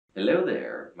Hello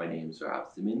there, my name is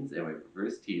Rob Simmons, and my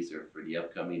first teaser for the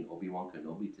upcoming Obi-Wan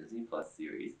Kenobi Disney Plus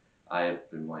series. I have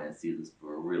been wanting to see this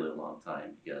for a really long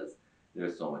time because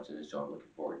there's so much in this show I'm looking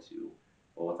forward to.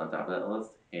 But what's on top of that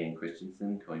list? Hayden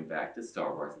Christensen coming back to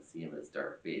Star Wars and see him as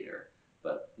Darth Vader.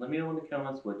 But let me know in the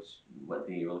comments what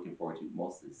thing you're looking forward to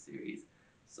most of this series.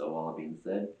 So all that being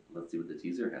said, let's see what the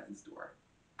teaser has in store.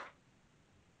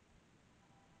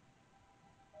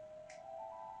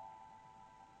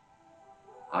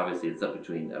 Obviously, it's up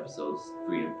between episodes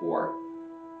 3 and 4.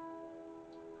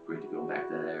 Great to go back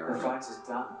to that era. The fight is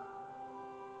done.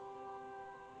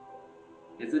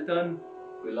 Is it done?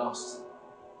 We lost.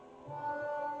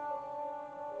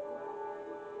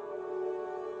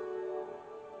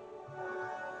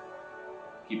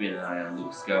 Keeping an eye on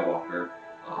Luke Skywalker.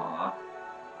 Aww.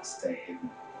 Stay hidden.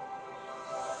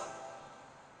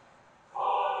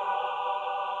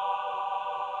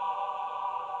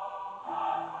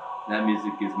 That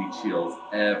music gives me chills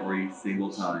every single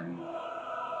time.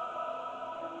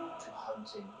 To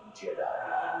hunting Jedi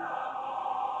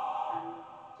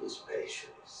is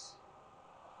patience.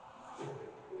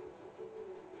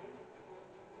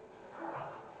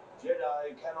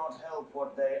 Jedi cannot help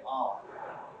what they are.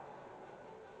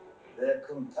 Their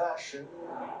compassion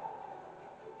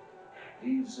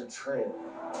leaves a trail.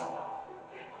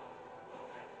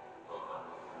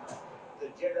 The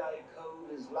Jedi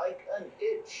code is like an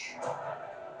itch.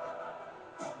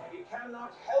 He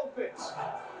cannot help it.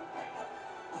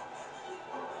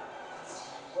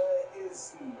 Where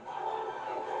is he?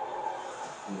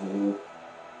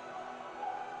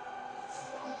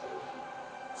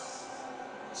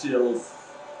 Chills.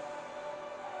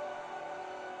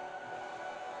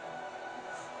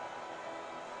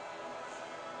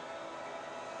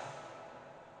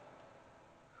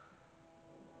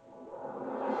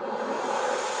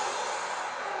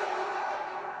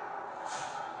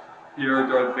 Here,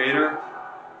 Darth Vader.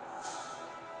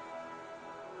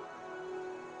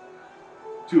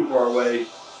 Too far away.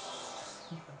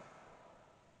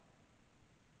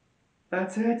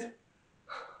 That's it?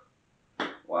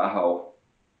 Wow.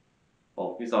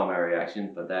 Well, you saw my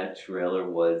reaction, but that trailer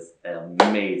was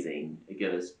amazing. It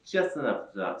gave us just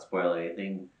enough to not spoil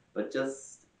anything, but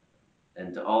just,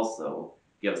 and to also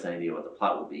give us an idea what the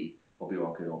plot will be.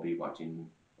 Obi-Wan Kenobi watching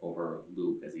over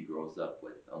Luke as he grows up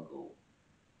with Uncle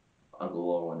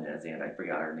Owen as Aunt. I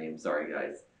forgot her name. Sorry,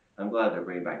 guys. I'm glad they're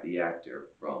bringing back the actor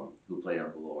from who played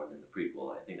Uncle Owen in the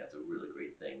prequel. I think that's a really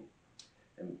great thing.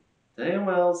 And did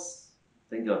anyone else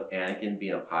think of Anakin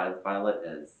being a pilot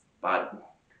as pilot?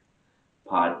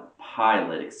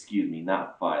 Excuse me,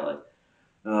 not pilot.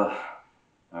 I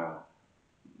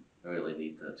really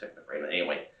need to check the frame.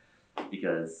 Anyway,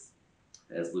 because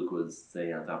as Luke was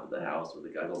sitting on top of the house with the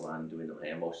goggles on, doing the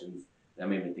hand motions, that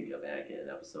made me think of Anakin in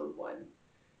Episode 1.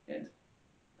 And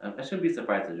I shouldn't be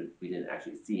surprised if we didn't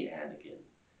actually see Anakin,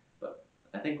 but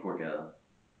I think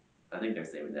they're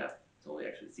saving that until we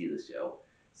actually see the show.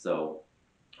 So,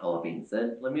 all that being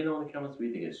said, let me know in the comments what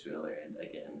you think of this trailer, and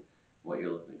again, what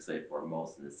you're looking excited for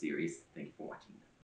most in the series. Thank you for watching.